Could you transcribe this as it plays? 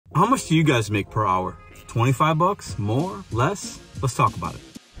How much do you guys make per hour? 25 bucks? More? Less? Let's talk about it.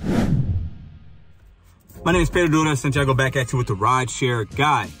 My name is Pedro, Santiago, back at you with the RideShare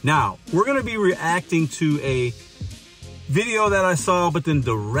Guy. Now, we're going to be reacting to a video that I saw, but then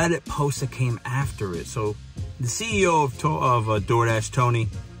the Reddit post that came after it. So the CEO of DoorDash, Tony,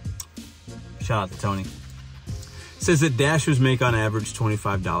 shout out to Tony, says that Dashers make on average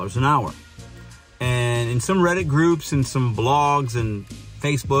 $25 an hour. And in some Reddit groups and some blogs and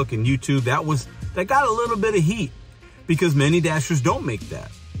Facebook and YouTube, that got a little bit of heat because many Dashers don't make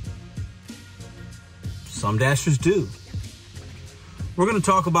that. Some Dashers do. We're going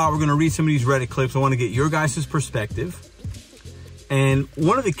to read some of these Reddit clips. I want to get your guys' perspective. And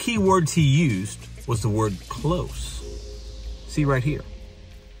one of the key words he used was the word close. See right here.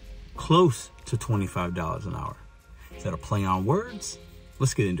 Close to $25 an hour. Is that a play on words?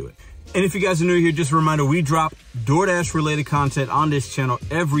 Let's get into it. And if you guys are new here, just a reminder, we drop DoorDash related content on this channel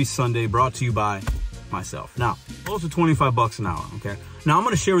every Sunday, brought to you by myself. Now, close to 25 bucks an hour, okay? Now I'm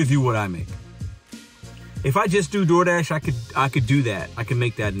going to share with you what I make. If I just do DoorDash, I could do that. I can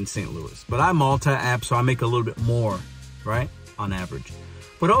make that in St. Louis. But I multi-app, so I make a little bit more, right? On average.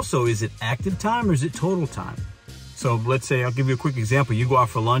 But also, is it active time or is it total time? So let's say, I'll give you a quick example. You go out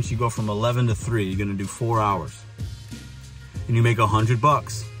for lunch, you go from 11 to 3. You're going to do 4 hours. And you make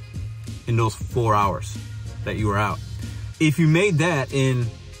 $100 in those 4 hours that you were out. If you made that in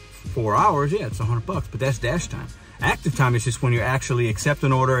 4 hours, yeah, it's $100, but that's dash time. Active time is just when you actually accept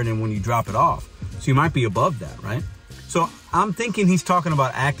an order and then when you drop it off. So you might be above that, right? So I'm thinking he's talking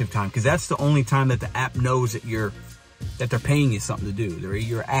about active time because that's the only time that the app knows that they're paying you something to do.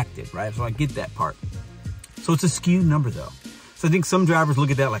 You're active, right? So I get that part. So it's a skewed number though. So I think some drivers look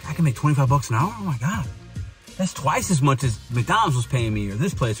at that like, I can make 25 bucks an hour? Oh my God. That's twice as much as McDonald's was paying me or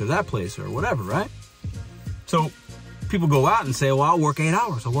this place or that place or whatever, right? So people go out and say, well, I'll work 8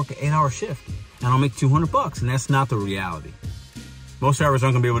 hours. I'll work an 8-hour shift and I'll make 200 bucks. And that's not the reality. Most drivers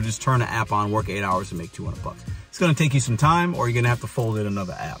aren't going to be able to just turn the app on, work 8 hours and make 200 bucks. It's going to take you some time or you're going to have to fold in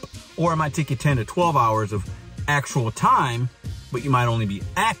another app. Or it might take you 10 to 12 hours of actual time, but you might only be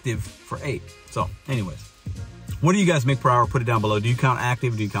active for 8. So anyways, what do you guys make per hour? Put it down below. Do you count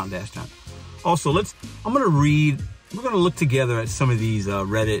active or do you count dash time? Also, we're going to look together at some of these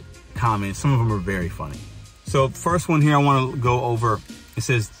Reddit comments. Some of them are very funny. So first one here I want to go over, it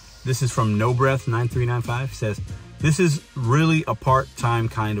says, this is from No Breath 9395. It says, this is really a part-time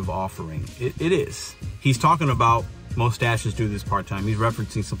kind of offering. It is. He's talking about most Dashers do this part-time. He's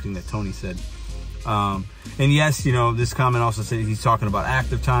referencing something that Tony said. And yes, you know, this comment also says he's talking about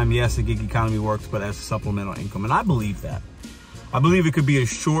active time. Yes, the gig economy works, but as a supplemental income. And I believe that. I believe it could be a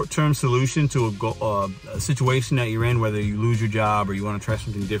short-term solution to a situation that you're in, whether you lose your job or you want to try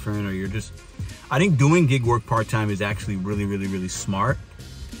something different or you're just... I think doing gig work part-time is actually really, really, really smart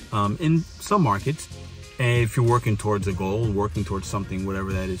in some markets. And if you're working towards a goal, working towards something,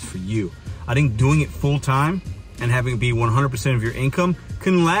 whatever that is for you. I think doing it full-time and having it be 100% of your income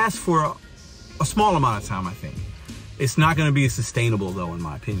can last for a small amount of time, I think. It's not going to be sustainable, though, in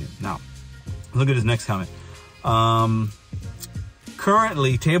my opinion. Now, look at his next comment.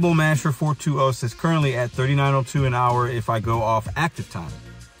 Currently, Table Masher 420 says currently at $39.02 an hour if I go off active time.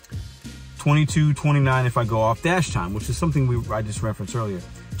 $22.29 if I go off dash time, which is something I just referenced earlier.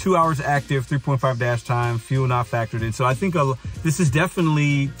 2 hours active, 3.5 dash time, fuel not factored in. So I think this is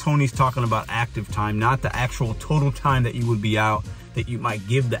definitely Tony's talking about active time, not the actual total time that you would be out that you might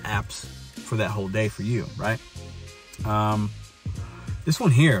give the apps for that whole day for you, right? This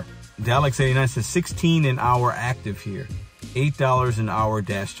one here, Daleks89 says 16 an hour active here. $8 an hour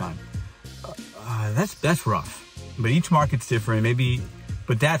dash time. That's rough, but each market's different. Maybe,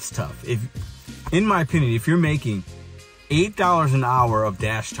 but that's tough. In my opinion, if you're making $8 an hour of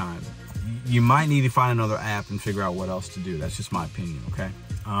dash time, you might need to find another app and figure out what else to do. That's just my opinion. Okay.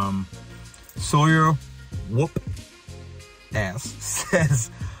 Sawyer Whoop Ass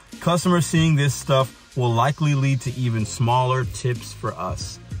says customers seeing this stuff will likely lead to even smaller tips for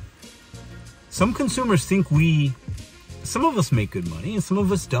us. Some consumers think some of us make good money and some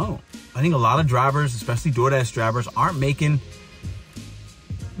of us don't. I think a lot of drivers, especially DoorDash drivers, aren't making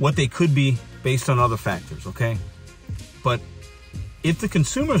what they could be based on other factors, okay? But if the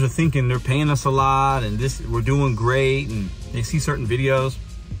consumers are thinking they're paying us a lot and we're doing great and they see certain videos,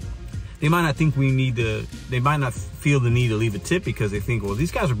 they might not think they might not feel the need to leave a tip because they think, well,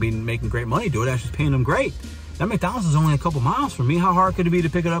 these guys are making great money. DoorDash is paying them great. That McDonald's is only a couple miles from me. How hard could it be to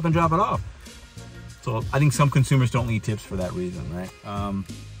pick it up and drop it off? So I think some consumers don't need tips for that reason, right?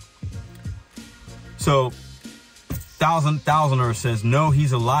 So Thousander says, no,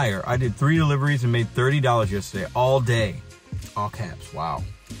 he's a liar. I did 3 deliveries and made $30 yesterday, all day. All caps, wow.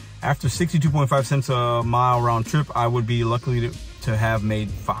 After 62.5 cents a mile round trip, I would be lucky to have made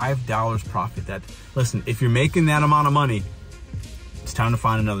 $5 profit. Listen, if you're making that amount of money, it's time to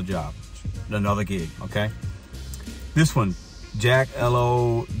find another job, another gig, okay? This one, Jack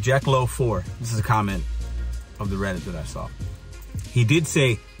Low 4. This is a comment of the Reddit that I saw. He did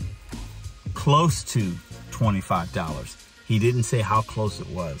say close to $25. He didn't say how close it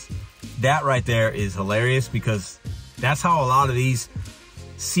was. That right there is hilarious, because that's how a lot of these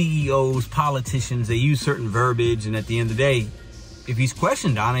CEOs, politicians, they use certain verbiage, and at the end of the day, if he's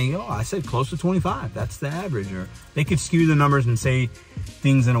questioned on it, I said close to 25. That's the average. Or they could skew the numbers and say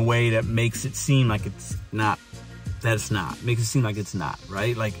things in a way that makes it seem like it's not. That it's not. Makes it seem like it's not,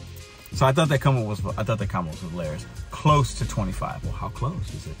 right? Like, so I thought that comment was hilarious. Close to 25. Well, how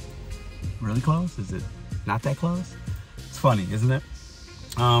close is it? Really close? Is it not that close? It's funny, isn't it?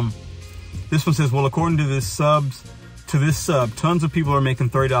 This one says, well, according to this sub, tons of people are making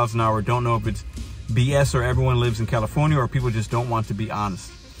 $30 an hour. Don't know if it's BS or everyone lives in California or people just don't want to be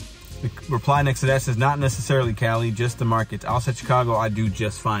honest. The reply next to that says, not necessarily Cali, just the markets. Outside Chicago, I do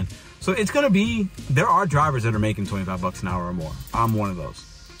just fine. So it's going to be, there are drivers that are making 25 bucks an hour or more. I'm one of those.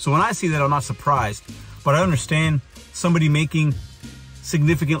 So when I see that, I'm not surprised, but I understand somebody making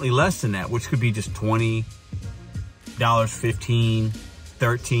significantly less than that, which could be just $20, $15,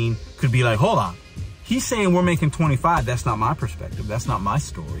 $13, could be like, hold on. He's saying we're making 25. That's not my perspective. That's not my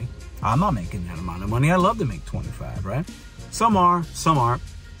story. I'm not making that amount of money. I love to make 25, right? Some are, some aren't.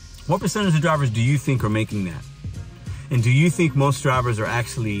 What percentage of drivers do you think are making that? And do you think most drivers are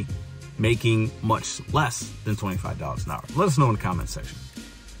actually making much less than $25 an hour? Let us know in the comment section.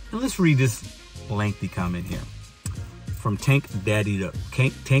 And let's read this lengthy comment here from Tank Daddy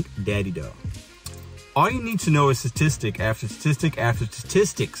Doe. All you need to know is statistic after statistic after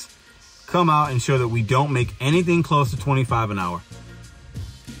statistics come out and show that we don't make anything close to 25 an hour.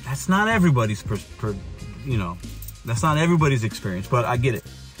 That's not everybody's, that's not everybody's experience, but I get it.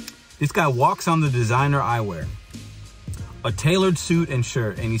 This guy walks on the designer eyewear, a tailored suit and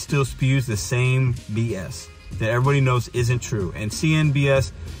shirt, and he still spews the same BS that everybody knows isn't true. And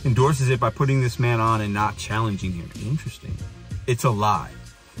CNBC endorses it by putting this man on and not challenging him. Interesting. It's a lie.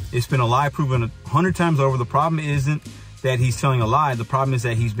 It's been a lie proven 100 times over. The problem isn't that he's telling a lie. The problem is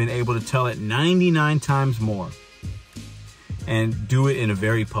that he's been able to tell it 99 times more and do it in a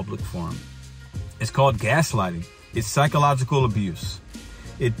very public forum. It's called gaslighting. It's psychological abuse.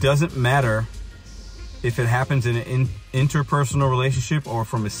 It doesn't matter if it happens in an interpersonal relationship or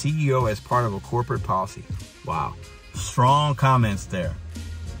from a CEO as part of a corporate policy. Wow. Strong comments there.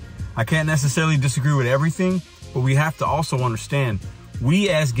 I can't necessarily disagree with everything, but we have to also understand, we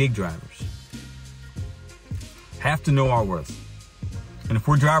as gig drivers have to know our worth. And if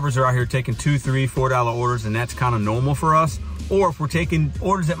we're drivers are out here taking $2, $3, $4 orders, and that's kind of normal for us, or if we're taking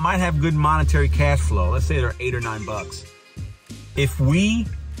orders that might have good monetary cash flow, let's say they're $8 or $9. If we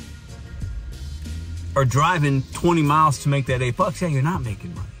are driving 20 miles to make that $8, yeah, you're not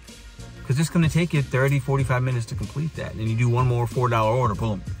making money. Because it's going to take you 30, 45 minutes to complete that. And you do one more $4 order,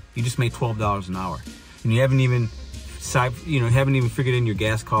 boom, you just made $12 an hour. And you haven't even figured in your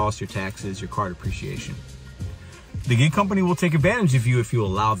gas costs, your taxes, your car depreciation. The gig company will take advantage of you if you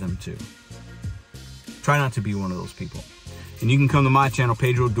allow them to. Try not to be one of those people. And you can come to my channel,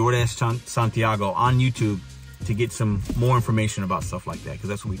 Pedro DoorDash Santiago, on YouTube to get some more information about stuff like that, because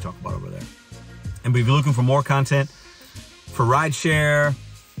that's what we talk about over there. And if you're looking for more content for RideShare,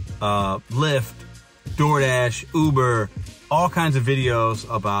 Lyft, DoorDash, Uber, all kinds of videos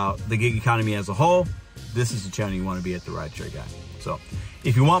about the gig economy as a whole, this is the channel you want to be at, the RideShare Guy. So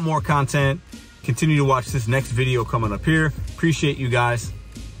if you want more content, continue to watch this next video coming up here. Appreciate you guys.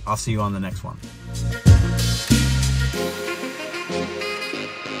 I'll see you on the next one.